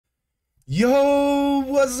Yo,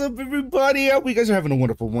 what's up, everybody? I hope you guys are having a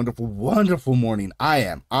wonderful morning. I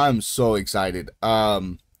am. I'm so excited.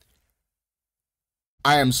 I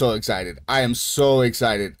am so excited. I am so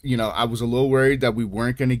excited. You know, I was a little worried that we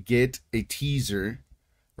weren't gonna get a teaser,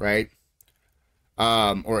 right?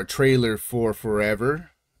 Or a trailer for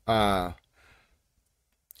Forever. And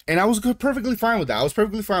I was perfectly fine with that. I was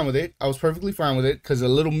perfectly fine with it. I was perfectly fine with it because a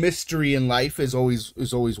little mystery in life is always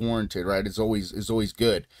warranted, right? It's always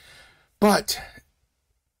good. But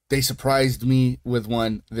they surprised me with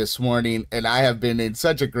one this morning, and I have been in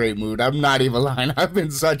such a great mood. I'm not even lying. I've been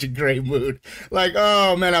in such a great mood. Like,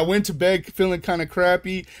 oh man, I went to bed feeling kind of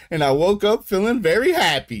crappy, and I woke up feeling very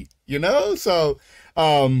happy, you know? So,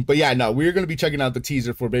 but yeah, no, we're going to be checking out the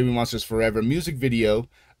teaser for Baby Monsters Forever music video.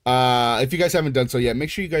 If you guys haven't done so yet,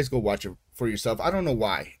 make sure you guys go watch it for yourself. I don't know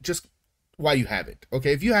why, just why you haven't.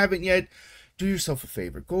 Okay, if you haven't yet, do yourself a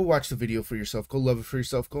favor. Go watch the video for yourself. Go love it for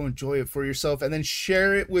yourself. Go enjoy it for yourself. And then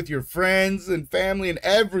share it with your friends and family and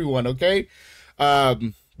everyone, okay? But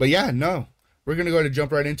yeah, no. We're going to go ahead and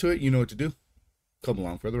jump right into it. You know what to do. Come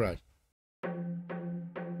along for the ride.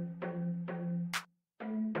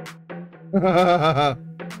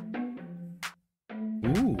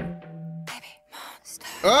 Ooh. Baby monster.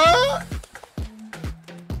 Ah!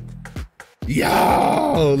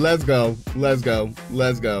 Yo! Let's go. Let's go.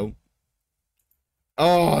 Let's go.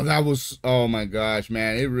 Oh, that was, oh my gosh,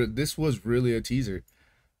 man. This was really a teaser.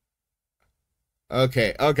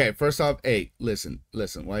 Okay. First off, hey, listen,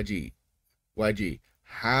 YG.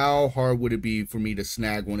 How hard would it be for me to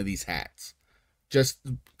snag one of these hats? Just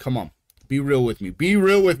come on. Be real with me. Be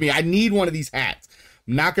real with me. I need one of these hats.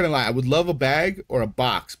 I'm not gonna lie. I would love a bag or a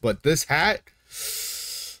box, but this hat,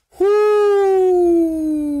 whoo,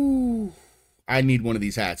 I need one of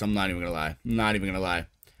these hats. I'm not even gonna lie. I'm not even gonna lie.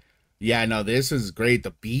 Yeah, no, this is great. The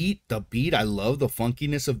beat, I love the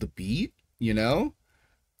funkiness of the beat, you know?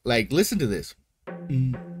 Like, listen to this.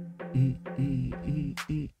 And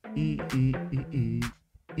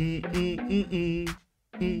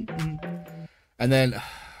then,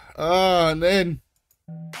 oh, and then.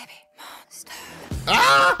 Baby monster.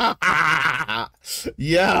 Ah!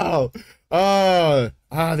 Yo!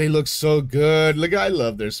 They look so good. Look, I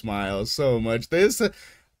love their smiles so much.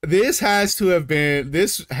 This had to have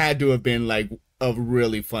been like a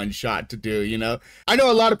really fun shot to do, you know? I know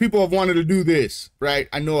a lot of people have wanted to do this, right?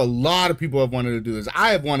 I know a lot of people have wanted to do this.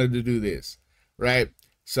 I have wanted to do this, right?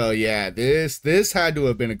 So yeah, this had to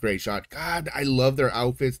have been a great shot. God, I love their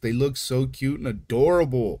outfits. They look so cute and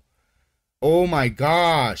adorable. Oh my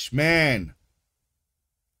gosh, man.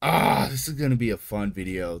 This is going to be a fun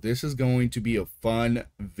video. This is going to be a fun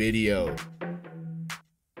video.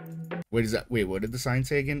 What is that? Wait, what did the sign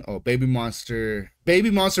say again? Oh, Baby Monster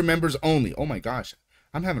members only. Oh my gosh.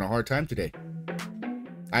 I'm having a hard time today.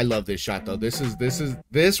 I love this shot though. This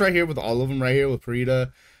right here with all of them right here with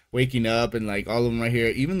Parita waking up and like all of them right here.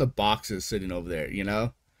 Even the boxes sitting over there, you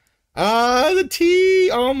know? The tea.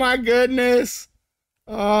 Oh my goodness.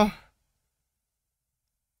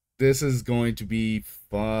 This is going to be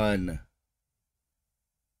fun.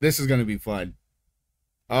 This is going to be fun.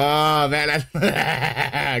 Oh man,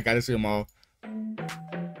 I gotta see them all.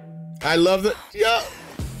 I love the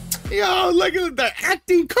yo, look at the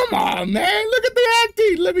acting. Come on, man, look at the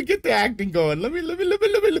acting. Let me get the acting going. Let me. Baby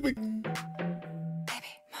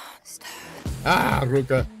monster.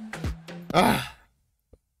 Ruka.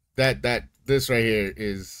 This right here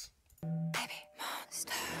is. Baby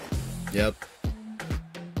monster. Yep.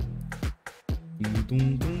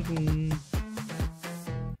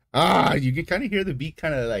 You can kind of hear the beat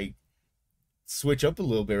kind of like switch up a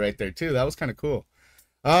little bit right there too. That was kind of cool.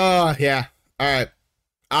 Yeah. All right.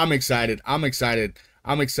 I'm excited.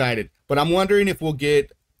 But I'm wondering if we'll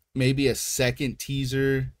get maybe a second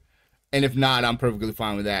teaser. And if not, I'm perfectly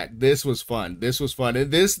fine with that. This was fun.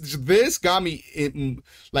 And this got me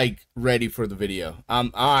like ready for the video.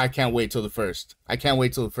 I can't wait till the first.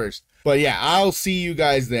 But yeah, I'll see you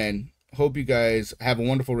guys then. Hope you guys have a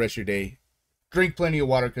wonderful rest of your day. Drink plenty of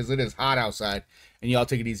water because it is hot outside. And y'all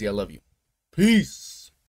take it easy. I love you. Peace.